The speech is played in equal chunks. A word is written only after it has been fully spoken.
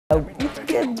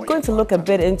We're going to look a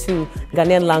bit into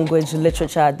Ghanaian language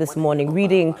literature this morning.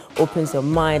 Reading opens your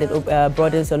mind, it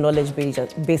broadens your knowledge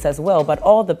base as well, but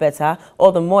all the better,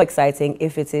 all the more exciting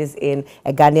if it is in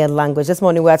a Ghanaian language. This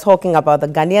morning we are talking about the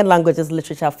Ghanaian Languages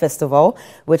Literature Festival,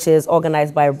 which is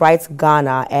organized by Write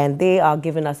Ghana, and they are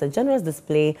giving us a generous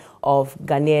display of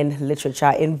Ghanaian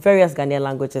literature in various Ghanaian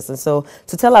languages. And so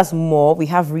to tell us more, we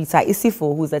have Rita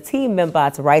Isifo, who's a team member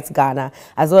at Write Ghana,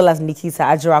 as well as Nikita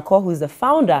Ajirako, who's the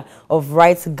founder of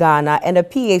Write Ghana and a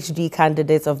PhD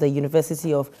candidate of the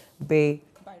University of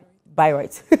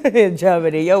Bayreuth in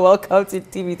Germany. You're welcome to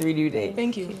TV3 New Day.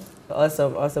 Thank you.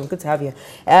 Awesome, awesome. Good to have you.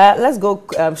 Let's go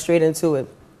straight into it.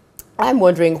 I'm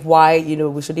wondering why,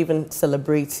 we should even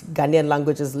celebrate Ghanaian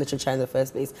languages literature in the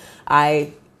first place.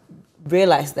 I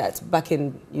realized that back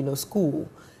in, school,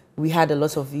 we had a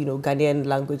lot of, Ghanaian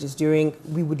languages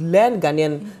we would learn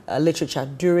Ghanaian literature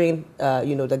during,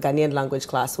 the Ghanaian language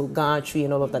class, so Ghana Tree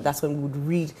and all of that. That's when we would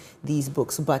read these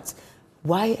books. But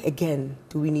why, again,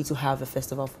 do we need to have a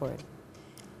festival for it?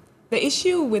 The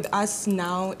issue with us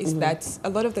now is that a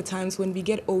lot of the times when we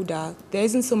get older, there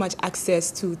isn't so much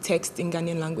access to text in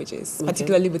Ghanaian languages,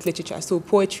 particularly with literature. So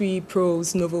poetry,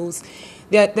 prose, novels,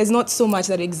 there's not so much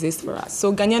that exists for us.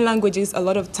 So Ghanaian languages, a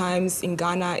lot of times in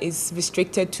Ghana, is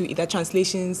restricted to either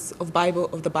translations of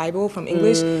the Bible from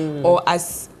English or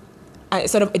as a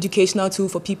sort of educational tool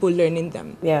for people learning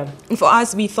them. Yeah. And for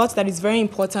us, we thought that it's very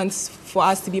important for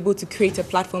us to be able to create a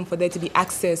platform for there to be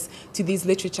access to these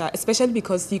literature, especially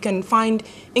because you can find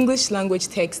English language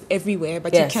text everywhere,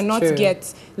 but you cannot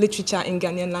get literature in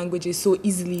Ghanaian languages so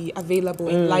easily available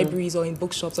in libraries or in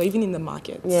bookshops or even in the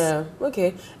markets. Yeah,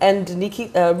 okay. And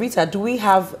Rita, do we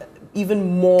have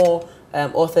even more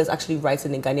authors actually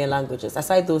writing in Ghanaian languages,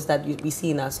 aside those that we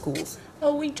see in our schools?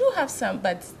 Oh, we do have some,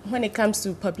 but when it comes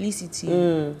to publicity,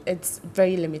 it's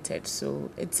very limited.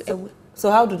 So it's so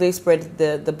how do they spread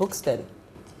the books then?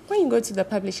 When you go to the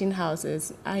publishing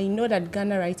houses, I know that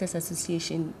Ghana Writers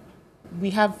Association,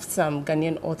 we have some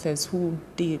Ghanaian authors who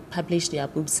they publish their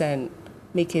books and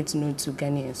make it known to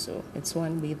Ghanaians. So it's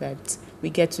one way that we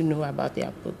get to know about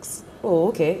their books. Oh,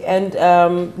 okay.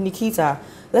 And Nikita,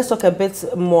 let's talk a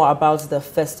bit more about the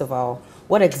festival.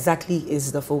 What exactly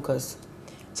is the focus?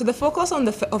 So the focus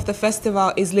of the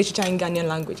festival is literature in Ghanaian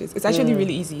languages. It's actually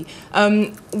really easy.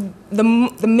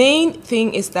 The main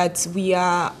thing is that we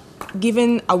are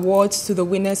giving awards to the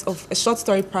winners of a short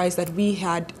story prize that we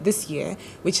had this year,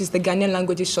 which is the Ghanaian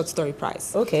Languages Short Story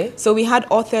Prize. Okay. So we had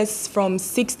authors from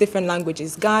 6 different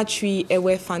languages: Ghana Tree,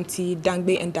 Ewe, Fanti,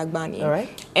 Dangbe, and Dagbani. All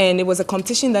right. And it was a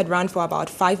competition that ran for about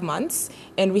 5 months,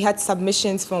 and we had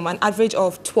submissions from an average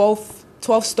of 12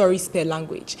 stories per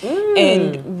language.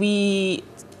 And we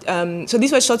so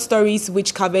these were short stories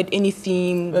which covered any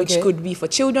theme, which could be for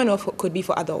children or could be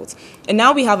for adults. And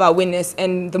now we have our winners,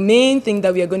 and the main thing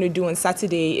that we are going to do on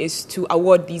Saturday is to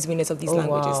award these winners of these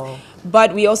languages. Wow.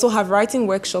 But we also have writing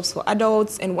workshops for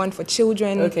adults and one for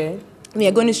children. Okay. We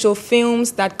are going to show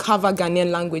films that cover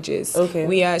Ghanaian languages. Okay.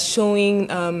 We are showing,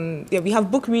 we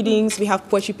have book readings, we have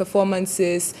poetry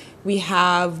performances, we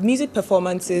have music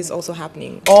performances also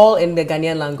happening. All in the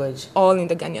Ghanaian language? All in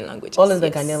the Ghanaian language. All in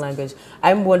the Ghanaian language.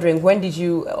 I'm wondering, when did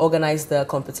you organize the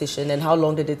competition and how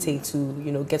long did it take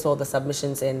to, get all the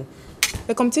submissions in?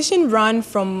 The competition ran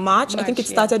from March. I think it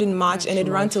started in March and it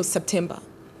ran till September.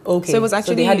 Okay. So it was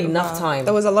actually, so they had enough time.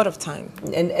 There was a lot of time.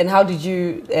 And how did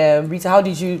you, Rita, how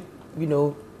did you,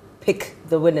 pick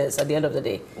the winners at the end of the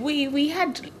day? We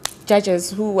had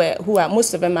judges who are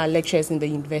most of them are lecturers in the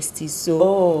universities,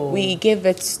 so we gave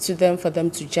it to them for them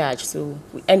to judge. So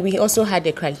and we also had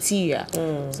a criteria.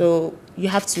 So you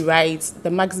have to write,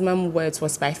 the maximum words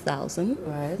was 5,000.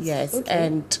 Right. Yes. Okay.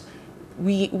 And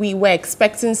we were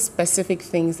expecting specific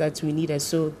things that we needed.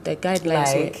 So the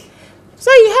guidelines were, so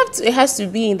it has to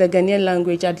be in the Ghanaian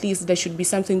language. At least there should be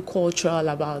something cultural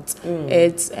about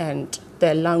it and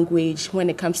the language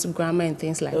when it comes to grammar and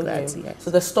things like that. Yes.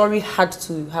 So the story had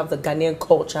to have the Ghanaian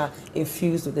culture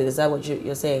infused with it. Is that what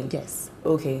you're saying? Yes.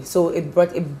 Okay. So it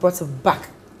brought it back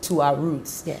to our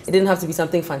roots. Yes. It didn't have to be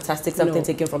something fantastic, something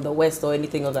taken from the West or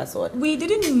anything of that sort. We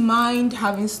didn't mind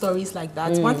having stories like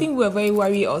that. One thing we're very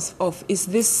worried of is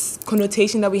this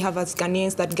connotation that we have as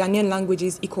Ghanaians, that Ghanaian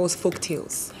languages equals folk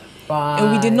tales. Right.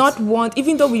 And we did not want,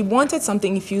 even though we wanted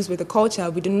something infused with the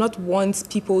culture, we did not want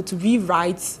people to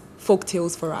rewrite folk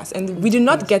tales for us, and we did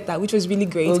not get that, which was really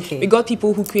great. Okay. We got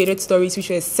people who created stories which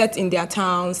were set in their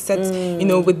towns, set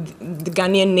with the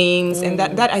Ghanaian names, and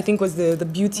that I think was the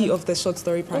beauty of the short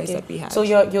story prize that we had. So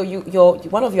your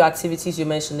one of your activities you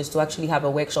mentioned is to actually have a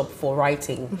workshop for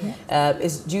writing.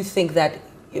 Do you think that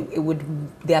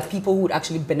there are people who would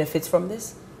actually benefit from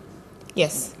this?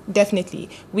 Yes, definitely.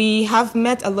 We have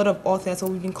met a lot of authors, or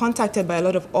we've been contacted by a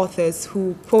lot of authors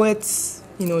poets,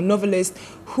 novelists,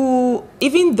 who,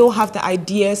 even though have the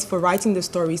ideas for writing the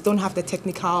stories, don't have the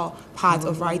technical part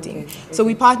of writing. Okay. So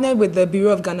we partnered with the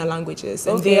Bureau of Ghana Languages,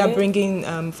 and they are Okay. bringing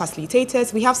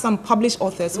facilitators. We have some published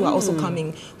authors who are also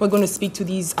coming. We're going to speak to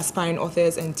these aspiring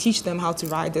authors and teach them how to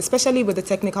write, especially with the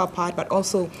technical part, but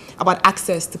also about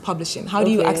access to publishing. How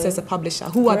do you Okay. access a publisher?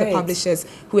 Who are the Great. publishers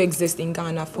who exist in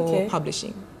Ghana for Okay.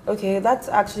 publishing? Okay, that's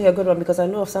actually a good one, because I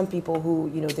know of some people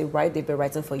who, they've been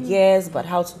writing for years, but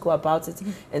how to go about it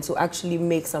and to actually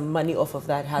make some money off of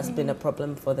that has been a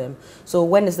problem for them. So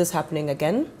when is this happening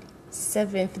again?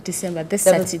 7th December, this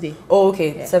 7th Saturday. Oh,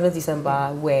 okay. Yeah. 7th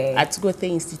December, where? At Gothe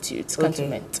Institute,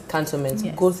 Cantonment. Okay. Cantonment.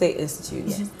 Yes. Gothe Institute.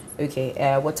 Yes.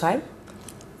 Okay. What time?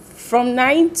 From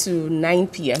 9 to 9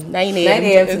 p.m. 9 9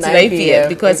 a.m. to 9 p.m.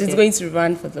 because Okay. it's going to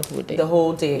run for the whole day. The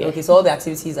whole day. Yeah. Okay, so all the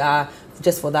activities are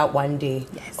just for that one day.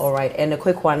 Yes. All right. And a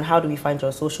quick one, how do we find you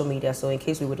on social media? So in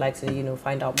case we would like to,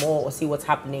 find out more or see what's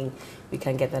happening, we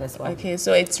can get that as well. Okay,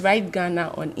 so it's Right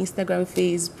Ghana on Instagram,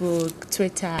 Facebook,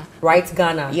 Twitter. Right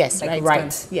Ghana? Yes, like Right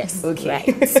Ghana. Yes, Okay.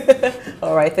 right.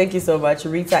 All right, thank you so much.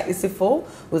 Rita Isifo,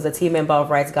 who's a team member of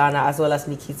Right Ghana, as well as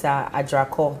Nikita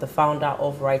Adrako, the founder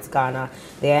of Right Ghana.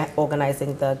 They're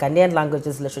organizing the Ghanaian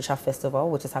Languages Literature Festival,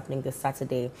 which is happening this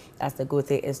Saturday at the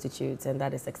Gothe Institute, and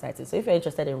that is exciting. So if you're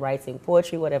interested in writing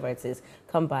poetry, whatever it is,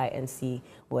 come by and see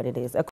what it is.